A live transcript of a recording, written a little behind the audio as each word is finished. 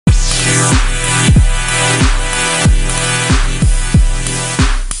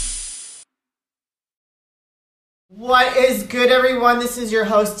What is good, everyone? This is your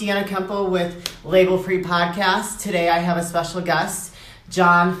host, Deanna Kemple with Label Free Podcast. Today I have a special guest,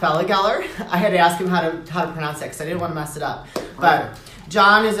 John Felligeller. I had to ask him how to pronounce it because I didn't want to mess it up. But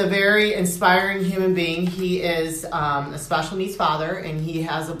John is a very inspiring human being. He is a special needs father, and he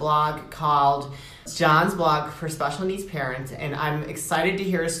has a blog called John's Blog for Special Needs Parents. And I'm excited to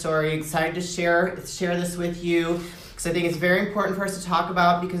hear his story, excited to share this with you. So I think it's very important for us to talk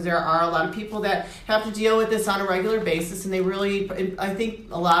about because there are a lot of people that have to deal with this on a regular basis, and I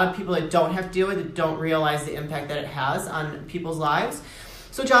think a lot of people that don't have to deal with it don't realize the impact that it has on people's lives.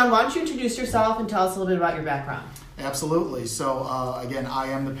 So John, why don't you introduce yourself and tell us a little bit about your background? Absolutely. So again, I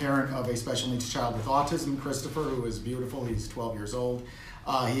am the parent of a special needs child with autism, Christopher, who is beautiful. He's 12 years old.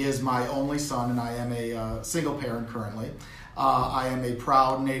 He is my only son, and I am a single parent currently. I am a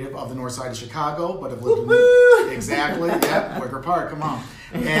proud native of the north side of Chicago, but have lived exactly, Wicker Park, come on.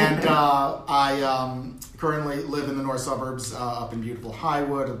 And I currently live in the north suburbs up in beautiful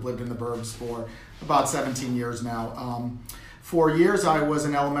Highwood. I've lived in the burbs for about 17 years now. For years, I was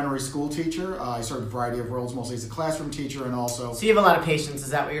an elementary school teacher. I served a variety of roles, mostly as a classroom teacher and also... So you have a lot of patience, is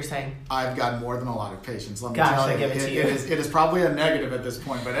that what you're saying? I've got more than a lot of patience, let me Gosh, tell you. I give it to you. It is probably a negative at this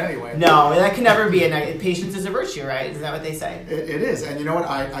point, but anyway. No, that can never be a negative. Patience is a virtue, right? Is that what they say? It is, and you know what?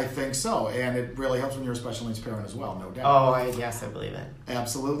 I think so, and it really helps when you're a special needs parent as well, no doubt. Oh, yes, I believe it.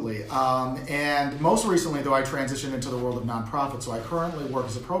 Absolutely. And most recently, though, I transitioned into the world of nonprofits, so I currently work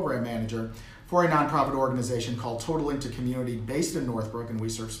as a program manager for a nonprofit organization called Total Into Community based in Northbrook, and we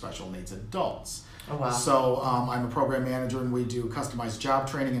serve special needs adults. Oh, wow. So I'm a program manager, and we do customized job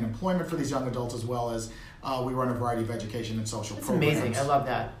training and employment for these young adults, as well as we run a variety of education and social programs. Amazing. I love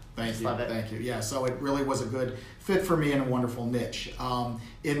that. Thank you. Love it. Thank you. Yeah, so it really was a good fit for me and a wonderful niche.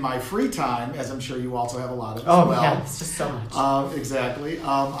 In my free time, as I'm sure you also have a lot of as well. Yeah, it's just so much. Exactly.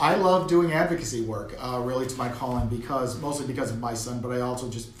 I love doing advocacy work. Really, it's my calling mostly because of my son, but I also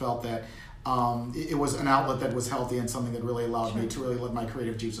just felt that it was an outlet that was healthy and something that really allowed me to really let my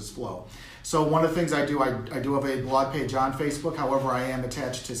creative juices flow. So one of the things I do have a blog page on Facebook. However, I am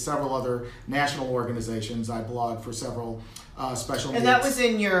attached to several other national organizations. I blog for several special needs. And that was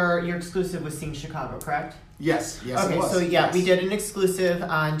in your exclusive with Sing Chicago, correct? Yes, okay, it was. So yes. We did an exclusive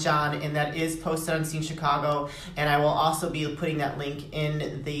on John, and that is posted on Sing Chicago, and I will also be putting that link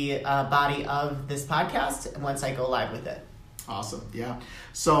in the body of this podcast once I go live with it. Awesome, yeah.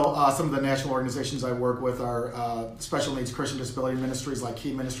 So some of the national organizations I work with are Special Needs Christian Disability Ministries like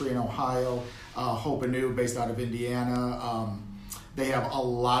Key Ministry in Ohio, Hope Anew based out of Indiana. They have a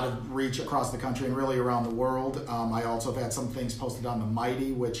lot of reach across the country and really around the world. I also have had some things posted on the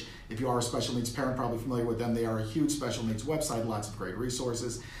Mighty, which if you are a special needs parent, probably familiar with them. They are a huge special needs website, lots of great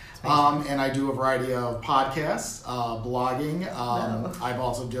resources. And I do a variety of podcasts, blogging. I've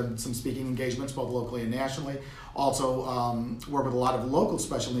also done some speaking engagements, both locally and nationally. Also work with a lot of local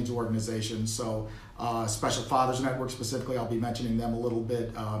special needs organizations. So Special Fathers Network specifically, I'll be mentioning them a little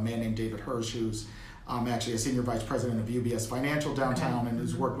bit. A man named David Hirsch, who's actually a senior vice president of UBS Financial downtown and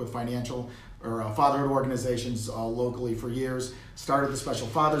has worked with financial or fatherhood organizations locally for years. Started the Special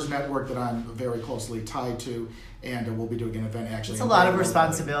Fathers Network that I'm very closely tied to, and we'll be doing an event actually. It's a lot of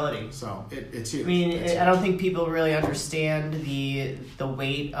responsibility. So it's huge. I mean, I don't think people really understand the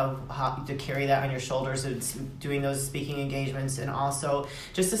weight of how to carry that on your shoulders. It's doing those speaking engagements, and also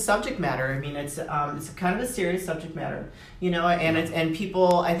just the subject matter. I mean, it's kind of a serious subject matter, and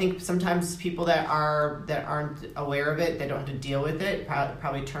people. I think sometimes people that aren't aware of it, they don't have to deal with it.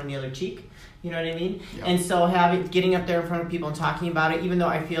 Probably turn the other cheek. You know what I mean? Yep. And so getting up there in front of people and talking about it, even though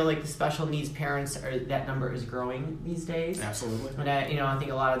I feel like the special needs parents that number is growing these days. Absolutely. And I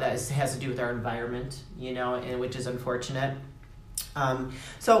think a lot of that has to do with our environment, and which is unfortunate.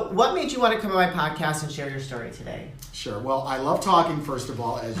 So what made you want to come on my podcast and share your story today? Sure. Well, I love talking, first of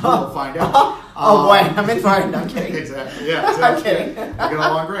all, as you will find out. Boy, I'm in for it. No, I'm kidding. Exactly. Yeah, exactly. I'm kidding. We get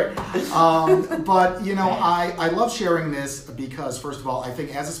along great. But, I love sharing this because, first of all, I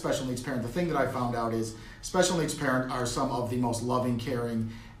think as a special needs parent, the thing that I found out is special needs parents are some of the most loving,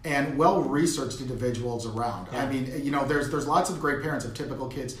 caring, and well-researched individuals around. Yeah. I mean, there's lots of great parents of typical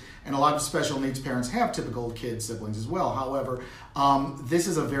kids, and a lot of special needs parents have typical kids, siblings as well. However, this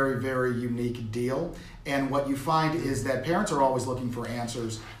is a very, very unique deal. And what you find is that parents are always looking for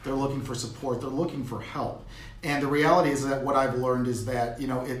answers. They're looking for support. They're looking for help. And the reality is that what I've learned is that,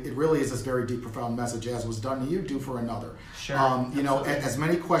 it really is this very deep, profound message. As was done to you, do for another. Sure. As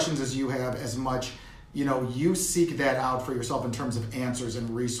many questions as you have, as much you seek that out for yourself in terms of answers and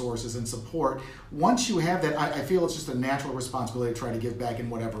resources and support. Once you have that, I feel it's just a natural responsibility to try to give back in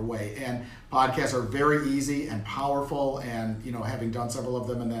whatever way. And podcasts are very easy and powerful, and having done several of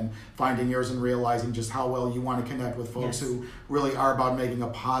them and then finding yours and realizing just how well you want to connect with folks who really are about making a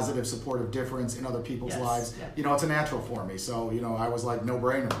positive, supportive difference in other people's lives. Yeah. It's a natural for me. So, I was like, no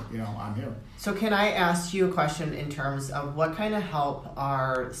brainer, I'm here. So can I ask you a question in terms of what kind of help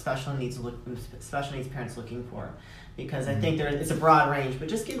are special needs parents looking for? Because I think it's a broad range, but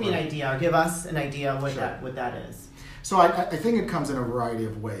just give me an idea, or give us an idea of what that is. So I think it comes in a variety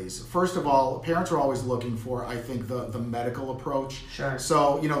of ways. First of all, parents are always looking for, I think, the medical approach. Sure.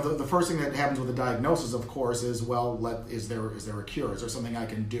 So, the first thing that happens with a diagnosis, of course, is, is there a cure? Is there something I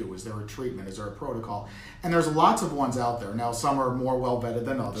can do? Is there a treatment? Is there a protocol? And there's lots of ones out there. Now, some are more well-vetted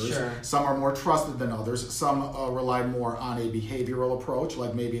than others. Sure. Some are more trusted than others. Some rely more on a behavioral approach,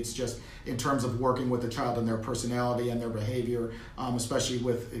 like maybe it's just in terms of working with the child and their personality and their behavior, especially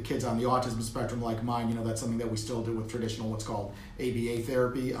with kids on the autism spectrum like mine. That's something that we still do with traditional what's called ABA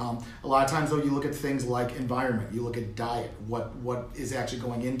therapy. A lot of times, though, you look at things like environment, you look at diet, what is actually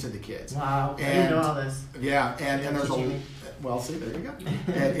going into the kids. Wow, I didn't know all this. Yeah, and there's see, there you go,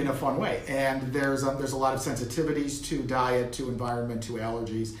 and in a fun way. And there's a lot of sensitivities to diet, to environment, to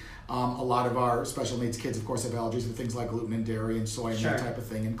allergies. A lot of our special needs kids, of course, have allergies to things like gluten and dairy and soy and that type of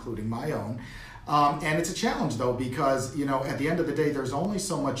thing, including my own. And it's a challenge, though, because, at the end of the day, there's only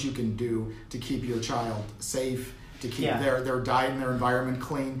so much you can do to keep your child safe, to keep their diet and their environment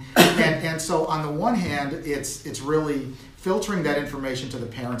clean. And so on the one hand, it's really filtering that information to the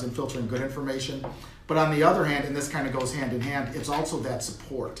parents and filtering good information. But on the other hand, and this kind of goes hand in hand, it's also that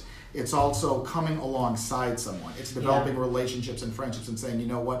support. It's also coming alongside someone. It's developing relationships and friendships and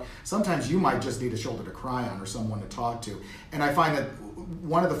saying, sometimes you might just need a shoulder to cry on or someone to talk to. And I find that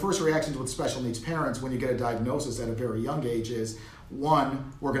one of the first reactions with special needs parents when you get a diagnosis at a very young age is,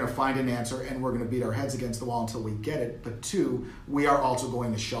 one, we're going to find an answer and we're going to beat our heads against the wall until we get it. But two, we are also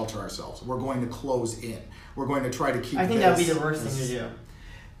going to shelter ourselves. We're going to close in. We're going to try to keep I think that would be the worst thing to do.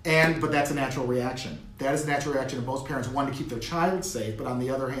 But that's a natural reaction. That is a natural reaction of most parents wanting to keep their child safe. But on the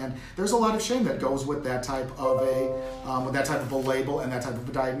other hand, there's a lot of shame that goes with that type of a label and that type of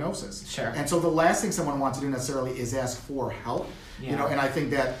a diagnosis. Sure. And so the last thing someone wants to do necessarily is ask for help. And I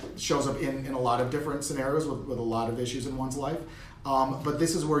think that shows up in a lot of different scenarios with a lot of issues in one's life. But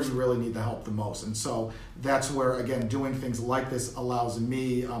this is where you really need the help the most. And so that's where, again, doing things like this allows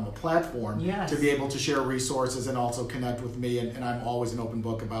me a platform to be able to share resources and also connect with me. And I'm always an open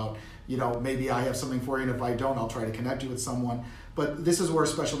book about, maybe I have something for you, and if I don't, I'll try to connect you with someone. But this is where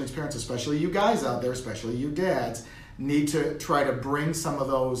special needs parents, especially you guys out there, especially you dads, need to try to bring some of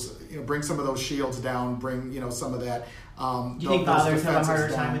those, shields down, bring, some of that. Do you think fathers have a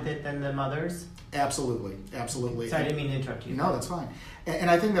harder time with it than the mothers? Absolutely. So I didn't mean to interrupt you. No, that's fine. And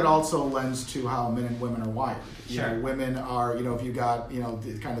I think that also lends to how men and women are wired. Sure. Women are, if you got,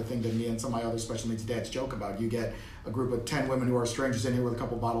 the kind of thing that me and some of my other special needs dads joke about. You get a group of 10 women who are strangers in here with a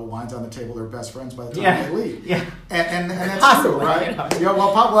couple bottle of wines on the table. They're best friends by the time they leave. Yeah. And that's possible, true, right? You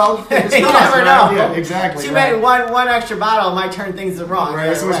know. You never know. Yeah, exactly. Too many, one extra bottle might turn things wrong.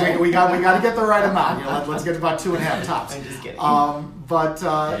 Right. So we got to get the right amount. Let's get about 2.5 tops. I'm just kidding. But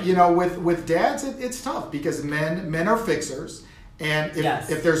with dads, it's tough because men are fixers. And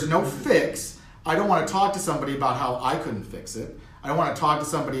if there's no fix, I don't want to talk to somebody about how I couldn't fix it. I don't want to talk to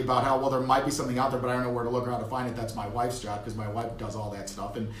somebody about how, there might be something out there, but I don't know where to look or how to find it. That's my wife's job because my wife does all that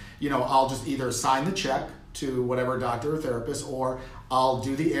stuff. And, I'll just either sign the check to whatever doctor or therapist, or I'll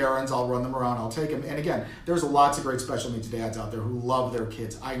do the errands, I'll run them around, I'll take them. And again, there's lots of great special needs dads out there who love their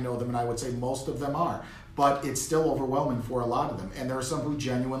kids. I know them, and I would say most of them are. But it's still overwhelming for a lot of them. And there are some who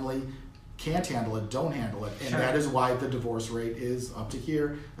genuinely can't handle it, don't handle it. And that is why the divorce rate is up to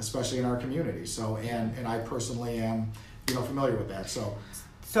here, especially in our community. So, and I personally am, familiar with that. So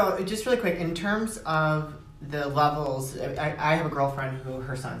just really quick, in terms of the levels, I have a girlfriend who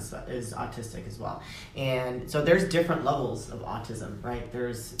her son is autistic as well, and so there's different levels of autism, right?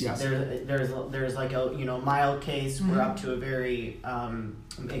 There's like a mild case, we're up to a very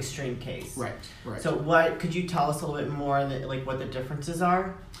extreme case. Right. So what could you tell us a little bit more, like what the differences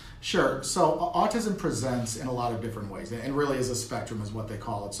are? Sure. So autism presents in a lot of different ways, and really is a spectrum is what they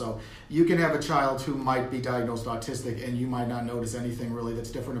call it. So you can have a child who might be diagnosed autistic and you might not notice anything really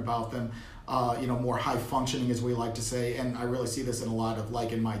that's different about them, more high functioning as we like to say. And I really see this in a lot of,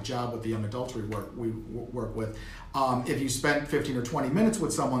 like in my job with the young adults we work with. If you spent 15 or 20 minutes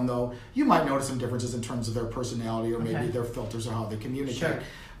with someone though, you might notice some differences in terms of their personality or maybe their filters or how they communicate. Sure.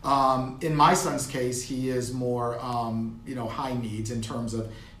 In my son's case, he is more, high needs in terms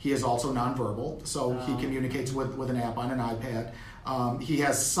of He is also nonverbal, so he communicates with an app on an iPad. He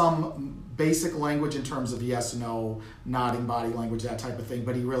has some basic language in terms of yes, no, nodding body language, that type of thing,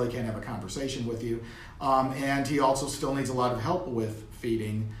 but he really can't have a conversation with you. And he also still needs a lot of help with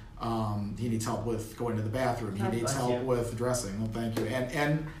feeding. He needs help with going to the bathroom. He needs help with dressing. Well, thank you.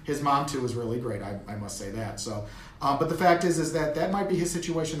 And his mom, too, is really great. I must say that. So, but the fact is that might be his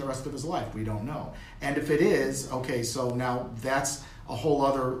situation the rest of his life. We don't know. And if it is, okay, so now that's a whole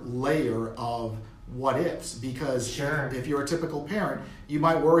other layer of what ifs, because if you're a typical parent, you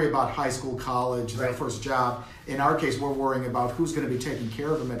might worry about high school, college, their first job. In our case, we're worrying about who's going to be taking care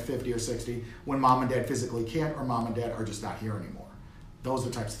of them at 50 or 60 when mom and dad physically can't, or mom and dad are just not here anymore. Those are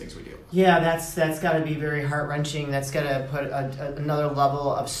the types of things we deal with. Yeah, that's got to be very heart-wrenching. That's got to put another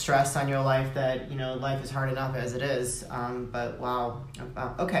level of stress on your life that, life is hard enough as it is. But wow.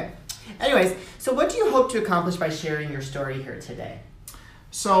 Okay. Anyways, so what do you hope to accomplish by sharing your story here today?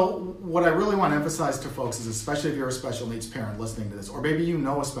 So what I really want to emphasize to folks is, especially if you're a special needs parent listening to this, or maybe you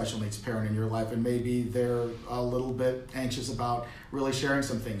know a special needs parent in your life and maybe they're a little bit anxious about really sharing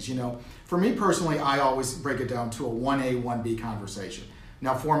some things. For me personally, I always break it down to a 1A, 1B conversation.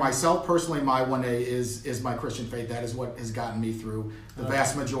 Now, for myself personally, my 1A is my Christian faith. That is what has gotten me through the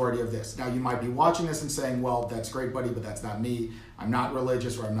vast majority of this. Now, you might be watching this and saying, well, that's great, buddy, but that's not me. I'm not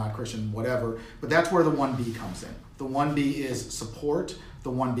religious, or I'm not Christian, whatever. But that's where the 1B comes in. The 1B is support.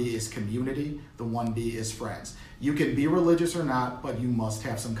 The 1B is community. The 1B is friends. You can be religious or not, but you must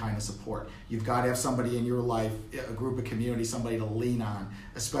have some kind of support. You've got to have somebody in your life, a group of community, somebody to lean on,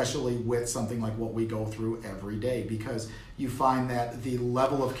 especially with something like what we go through every day, because you find that the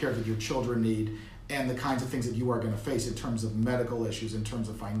level of care that your children need and the kinds of things that you are going to face in terms of medical issues, in terms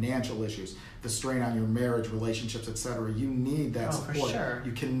of financial issues, the strain on your marriage, relationships, etc. You need that support. For sure.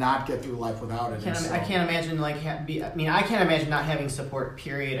 You cannot get through life without it. I can't imagine I can't imagine not having support.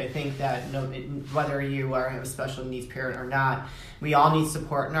 Period. I think that whether you are a special needs parent or not, we all need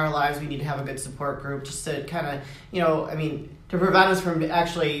support in our lives. We need to have a good support group just to kind of, to prevent us from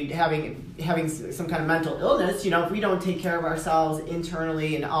actually having some kind of mental illness. If we don't take care of ourselves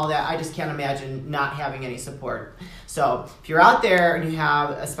internally and all that, I just can't imagine not having any support. So if you're out there and you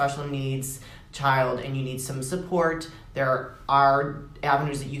have a special needs child and you need some support, there are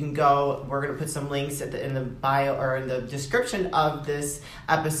avenues that you can go. We're going to put some links in the bio or in the description of this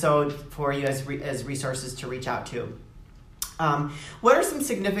episode for you as resources to reach out to. What are some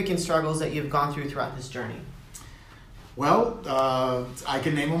significant struggles that you've gone throughout this journey? Well, I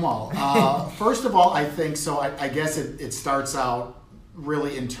can name them all. First of all, I think so. I guess it starts out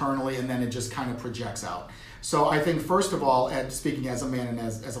really internally and then it just kind of projects out. So I think first of all, speaking as a man and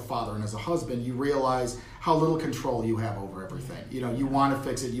as a father and as a husband, you realize how little control you have over everything. You want to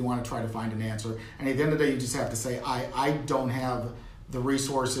fix it, you want to try to find an answer, and at the end of the day, you just have to say, I don't have the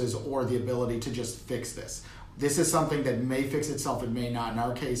resources or the ability to just fix this. This is something that may fix itself, it may not. In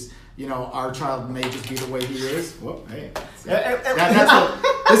our case, our child may just be the way he is. Whoa, hey.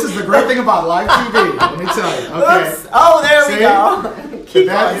 This is the great thing about live TV, let me tell you. Okay. Oops. Oh, there we go. Keep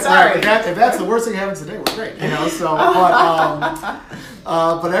going, sorry. If that's the worst thing that happens today, we're great.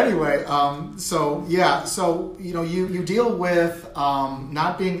 But anyway, you deal with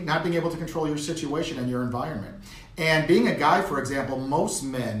not being able to control your situation and your environment. And being a guy, for example, most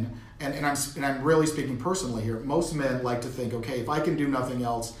men, and I'm really speaking personally here, most men like to think, okay, if I can do nothing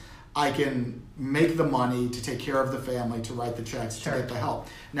else, I can make the money to take care of the family, to write the checks, to get the help.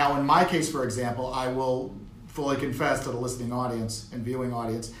 Now, in my case, for example, I will fully confess to the listening audience and viewing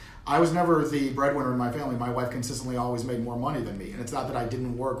audience, I was never the breadwinner in my family. My wife consistently always made more money than me. And it's not that I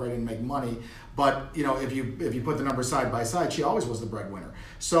didn't work or I didn't make money, but if you put the numbers side by side, she always was the breadwinner.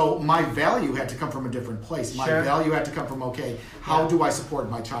 So my value had to come from a different place. My value had to come from, okay, how do I support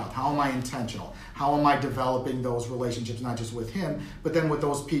my child? How am I intentional? How am I developing those relationships, not just with him, but then with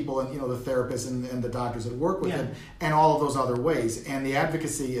those people and the therapists and the doctors that work with him, and all of those other ways. And the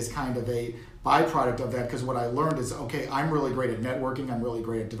advocacy is kind of a byproduct of that, because what I learned is, okay, I'm really great at networking, I'm really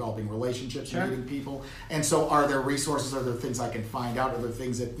great at developing relationships, meeting people, and so are there resources, are there things I can find out, are there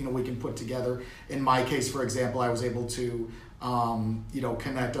things that we can put together? In my case, for example, I was able to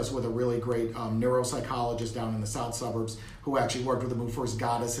connect us with a really great neuropsychologist down in the south suburbs who actually worked with him, who first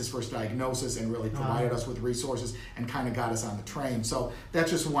got us his first diagnosis and really provided us with resources and kind of got us on the train. So that's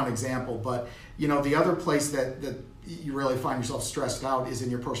just one example. But the other place that you really find yourself stressed out is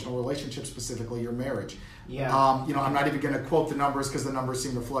in your personal relationship, specifically your marriage. Yeah. I'm not even going to quote the numbers because the numbers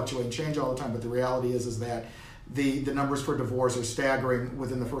seem to fluctuate and change all the time. But the reality is that the numbers for divorce are staggering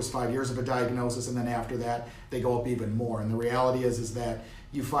within the first 5 years of a diagnosis, and then after that they go up even more. And the reality is that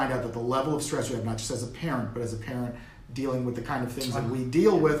you find out that the level of stress you have, not just as a parent, but as a parent dealing with the kind of things that we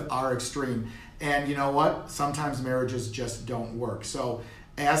deal with are extreme. And you know what? Sometimes marriages just don't work. So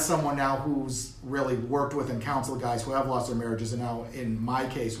as someone now who's really worked with and counseled guys who have lost their marriages, and now in my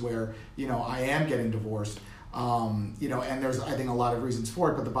case where, I am getting divorced, and there's, I think, a lot of reasons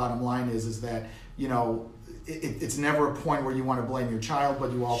for it, but the bottom line is that, it's never a point where you want to blame your child,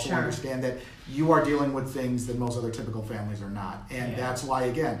 but you also understand that you are dealing with things that most other typical families are not. And that's why,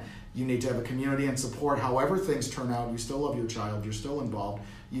 again, you need to have a community and support. However things turn out, you still love your child, you're still involved,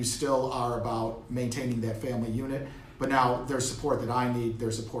 you still are about maintaining that family unit. But now there's support that I need,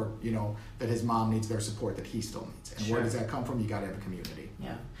 there's support, that his mom needs, there's support that he still needs. And where does that come from? You got to have a community.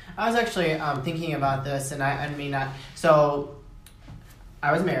 Yeah. I was actually thinking about this, and so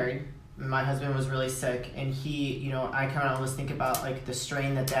I was married. My husband was really sick, and he, I kind of almost think about like the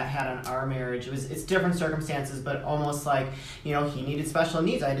strain that had on our marriage. It's different circumstances, but almost like, he needed special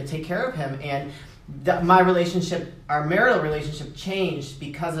needs. I had to take care of him, and my relationship, our marital relationship, changed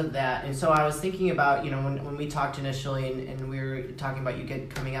because of that. And so I was thinking about, when we talked initially, and we were talking about you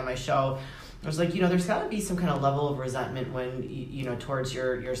coming on my show, I was like, there's got to be some kind of level of resentment when, towards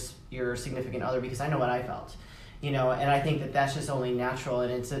your significant other, because I know what I felt. And I think that that's just only natural,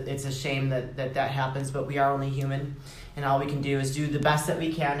 and it's a shame that happens, but we are only human, and all we can do is do the best that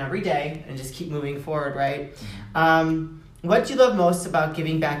we can every day and just keep moving forward, right? Mm-hmm. What do you love most about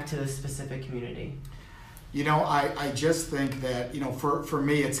giving back to this specific community? I just think that, for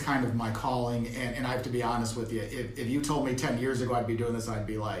me, it's kind of my calling, and I have to be honest with you. If you told me 10 years ago I'd be doing this, I'd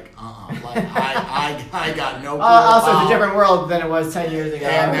be like, I got no clue. Also, it's a different world than it was 10 years ago.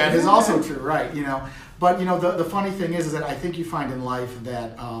 And that is also true, right? But, the funny thing is that I think you find in life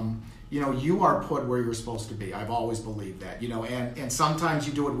that, you are put where you're supposed to be. I've always believed that, and sometimes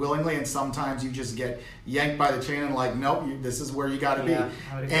you do it willingly, and sometimes you just get yanked by the chain and like, nope, this is where you got to be.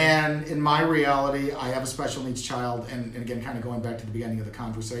 And in my reality, I have a special needs child, and again, kind of going back to the beginning of the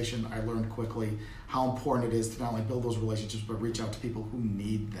conversation, I learned quickly how important it is to not only build those relationships, but reach out to people who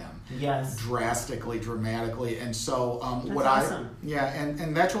need them. Yes. Drastically, dramatically. And so that's awesome.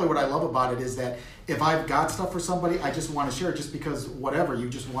 And that's really what I love about it, is that if I've got stuff for somebody, I just want to share it, just because whatever, you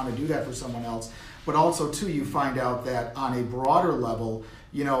just want to do that for someone else. But also, too, you find out that on a broader level,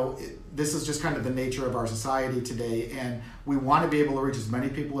 this is just kind of the nature of our society today, and we want to be able to reach as many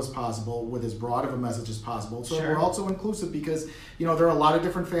people as possible with as broad of a message as possible. So we're also inclusive, because, there are a lot of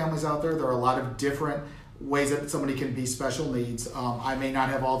different families out there. There are a lot of different ways that somebody can be special needs. I may not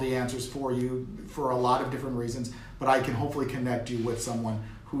have all the answers for you for a lot of different reasons, but I can hopefully connect you with someone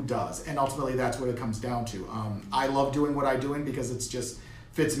who does. And ultimately, that's what it comes down to. I love doing what I'm doing because it's just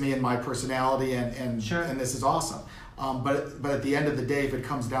fits me and my personality, and this is awesome. But at the end of the day, if it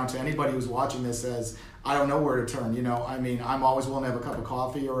comes down to anybody who's watching this says, I don't know where to turn, I'm always willing to have a cup of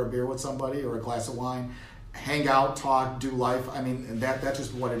coffee or a beer with somebody or a glass of wine, hang out, talk, do life. That's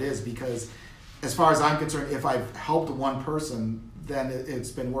just what it is, because as far as I'm concerned, if I've helped one person, then it's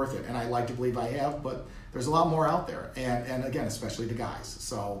been worth it. And I like to believe I have, but there's a lot more out there. And again, especially the guys.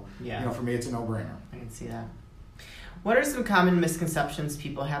 So, for me, it's a no-brainer. I can see that. What are some common misconceptions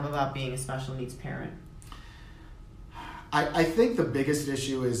people have about being a special needs parent? I think the biggest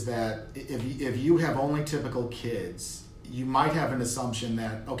issue is that if you have only typical kids, you might have an assumption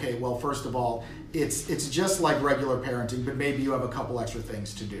that, okay, well, first of all, it's just like regular parenting, but maybe you have a couple extra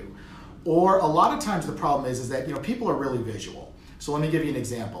things to do. Or a lot of times the problem is that, people are really visual. So let me give you an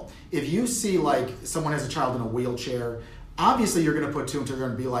example. If you see like someone has a child in a wheelchair, obviously you're going to put two and two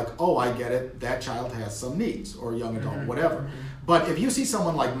and be like, oh, I get it, that child has some needs, or young adult, whatever. But if you see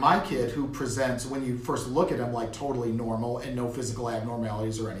someone like my kid who presents, when you first look at him, like totally normal and no physical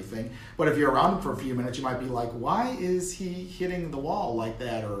abnormalities or anything, but if you're around him for a few minutes, you might be like, why is he hitting the wall like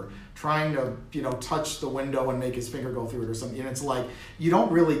that, or trying to, touch the window and make his finger go through it or something? And it's like, you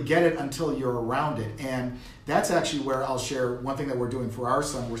don't really get it until you're around it. And that's actually where I'll share one thing that we're doing for our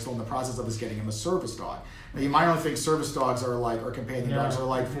son. We're still in the process of is getting him a service dog. Now, you might only think service dogs are like, or companion dogs are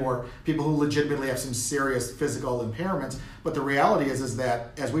like for people who legitimately have some serious physical impairments. But the reality is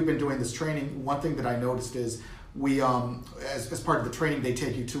that as we've been doing this training, one thing that I noticed is we, as part of the training, they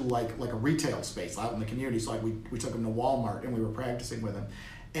take you to like a retail space out in the community. So like we took him to Walmart and we were practicing with him.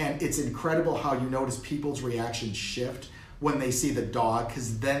 And it's incredible how you notice people's reactions shift when they see the dog,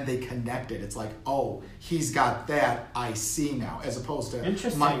 because then they connect it. It's like, oh, he's got that, I see now, as opposed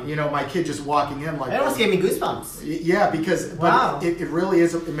to my kid just walking in like, it almost gave me goosebumps. Yeah, because but it really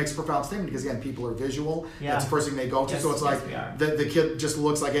is, it makes a profound statement, because again, people are visual. That's the first thing they go to. So it's like the kid just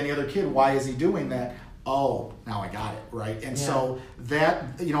looks like any other kid. Why is he doing that? Oh, now I got it, right? And so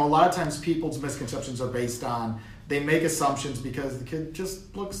that, a lot of times people's misconceptions are based on they make assumptions because the kid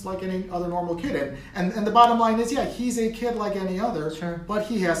just looks like any other normal kid. And the bottom line is, yeah, he's a kid like any other, sure, but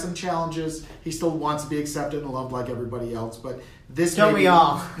he has some challenges. He still wants to be accepted and loved like everybody else. But this don't we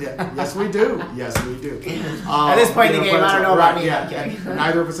all? Yeah, yes, we do. Yes, we do. At this point in the game, I don't know about me. Yeah, and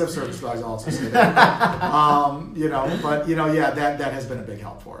neither of us have service dogs. I'll also say that. Yeah, that has been a big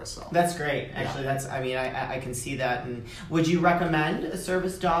help for us. So that's great. Actually, I can see that. And would you recommend a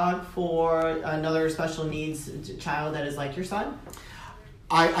service dog for another special needs child that is like your son?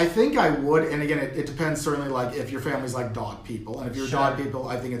 I think I would, and again, it depends certainly, like if your family's like dog people, and if you're dog people,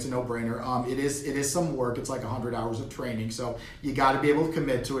 I think it's a no-brainer. It is some work. It's like 100 hours of training, so you got to be able to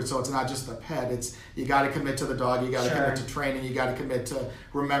commit to it. So it's not just a pet. You got to commit to the dog. You got to commit to training. You got to commit to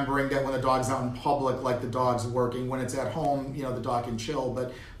remembering that when the dog's out in public, like the dog's working. When it's at home, the dog can chill,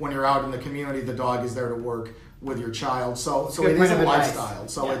 but when you're out in the community, the dog is there to work with your child. So it is a lifestyle.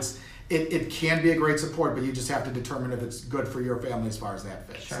 So It can be a great support, but you just have to determine if it's good for your family as far as that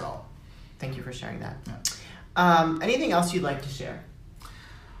fits. Sure. So, thank you for sharing that. Yeah. Anything else you'd like to share?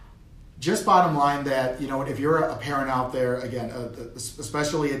 Just bottom line that, if you're a parent out there, again,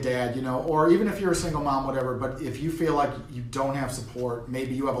 especially a dad, or even if you're a single mom, whatever, but if you feel like you don't have support,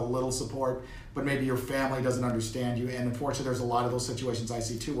 maybe you have a little support, but maybe your family doesn't understand you. And unfortunately, there's a lot of those situations I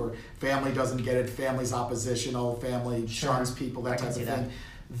see too, where family doesn't get it, family's oppositional, family shuns people, that type of thing.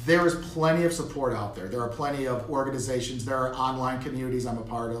 There is plenty of support out there. There are plenty of organizations. There are online communities I'm a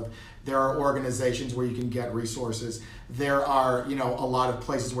part of. There are organizations where you can get resources. There are, a lot of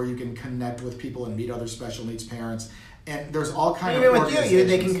places where you can connect with people and meet other special needs parents. And there's all kinds of organizations. Even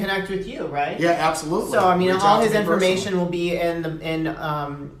with you, they can connect with you, right? Yeah, absolutely. So all his information will be in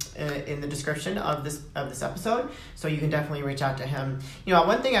the description of this episode. So you can definitely reach out to him.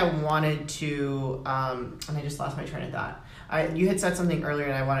 One thing I wanted to, and I just lost my train of thought. You had said something earlier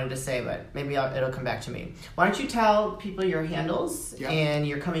and I wanted to say, but maybe it'll come back to me. Why don't you tell people your handles and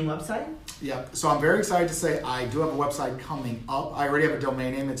your coming website? Yeah, so I'm very excited to say I do have a website coming up. I already have a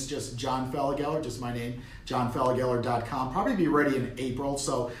domain name. It's just John Feligeller, just my name, johnfeligeller.com. Probably be ready in April.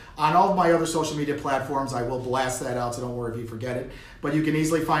 So on all of my other social media platforms, I will blast that out, so don't worry if you forget it. But you can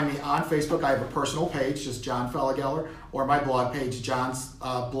easily find me on Facebook. I have a personal page, just John Feligeller, or my blog page, John's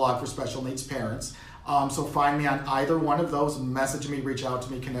Blog for Special Needs Parents. So find me on either one of those, message me, reach out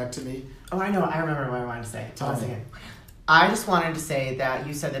to me, connect to me. Oh, I know. I remember what I wanted to say. Tell me. I just wanted to say that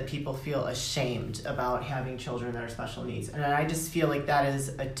you said that people feel ashamed about having children that are special needs. And I just feel like that is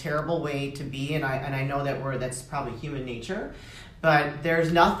a terrible way to be. And I know that's probably human nature. But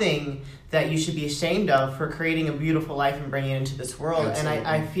there's nothing that you should be ashamed of for creating a beautiful life and bringing it into this world. Absolutely.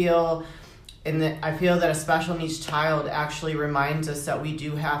 And I feel that a special needs child actually reminds us that we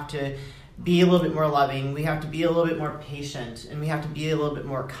do have to be a little bit more loving, we have to be a little bit more patient, and we have to be a little bit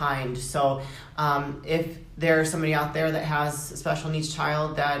more kind. So if there's somebody out there that has a special needs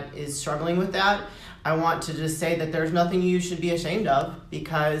child that is struggling with that, I want to just say that there's nothing you should be ashamed of,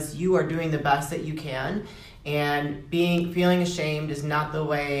 because you are doing the best that you can, and feeling ashamed is not the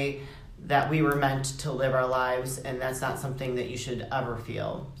way that we were meant to live our lives, and that's not something that you should ever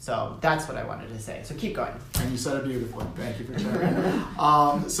feel. So that's what I wanted to say. So keep going. And you said it beautifully. Thank you for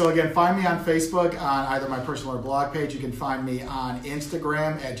sharing. So again, find me on Facebook on either my personal or blog page. You can find me on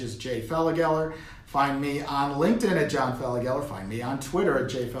Instagram at just J Feligeller. Find me on LinkedIn at John Feligeller. Find me on Twitter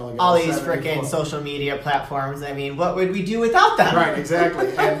at J Feligeller. All these freaking social media platforms. I mean, what would we do without them? Right, exactly.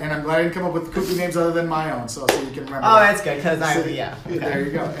 and I'm glad I didn't come up with kooky names other than my own, so you can remember. Oh, that's good, because okay. There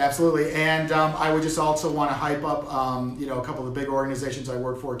you go. Absolutely. And I would just also want to hype up, a couple of the big organizations I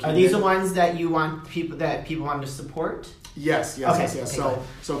work for. Are these the ones that you want people want to support? Yes.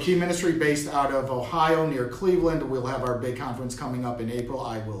 So Key Ministry, based out of Ohio near Cleveland. We'll have our big conference coming up in April.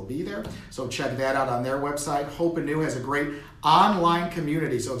 I will be there. So check that out on their website. Hope Anew has a great online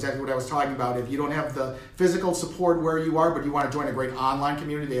community. So exactly what I was talking about. If you don't have the physical support where you are, but you want to join a great online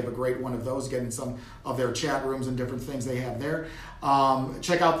community, they have a great one of those. Get in some of their chat rooms and different things they have there.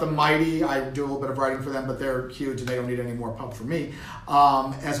 Check out The Mighty. I do a little bit of writing for them, but they're huge and they don't need any more pub from me.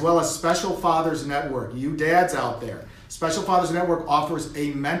 As well as Special Fathers Network. You dads out there. Special Fathers Network offers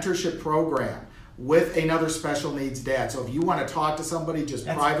a mentorship program with another special needs dad. So if you want to talk to somebody just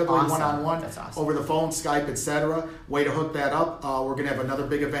privately, one-on-one, over the phone, Skype, etc., way to hook that up. We're going to have another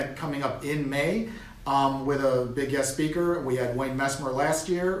big event coming up in May with a big guest speaker. We had Wayne Messmer last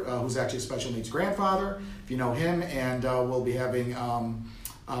year, who's actually a special needs grandfather, if you know him, and we'll be having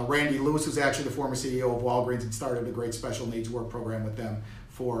Randy Lewis, who's actually the former CEO of Walgreens and started a great special needs work program with them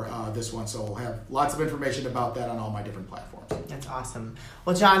for this one. So we'll have lots of information about that on all my different platforms. That's awesome.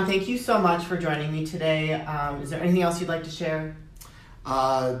 Well, John, thank you so much for joining me today. Is there anything else you'd like to share?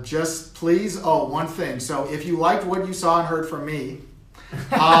 Just please, one thing. So if you liked what you saw and heard from me,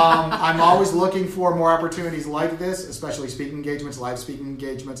 I'm always looking for more opportunities like this, especially speaking engagements, live speaking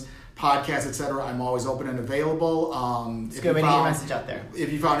engagements, podcasts, etc. I'm always open and available. It's a good way to get your message out there.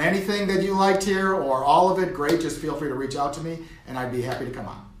 If you found anything that you liked here or all of it, great. Just feel free to reach out to me, and I'd be happy to come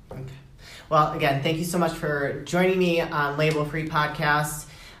on. Okay. Well, again, thank you so much for joining me on Label Free Podcast.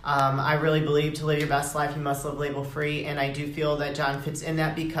 I really believe to live your best life, you must live label free. And I do feel that John fits in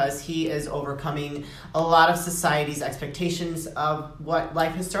that because he is overcoming a lot of society's expectations of what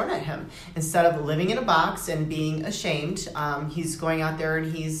life has thrown at him. Instead of living in a box and being ashamed, he's going out there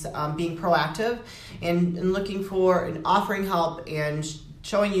and he's being proactive and looking for and offering help and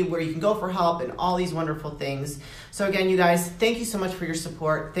showing you where you can go for help and all these wonderful things. So again, you guys, thank you so much for your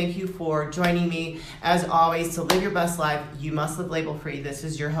support. Thank you for joining me. As always, to live your best life, you must live label free. This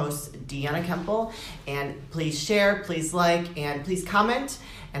is your host, Deanna Kempel. And please share, please like, and please comment.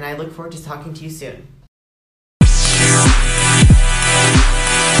 And I look forward to talking to you soon.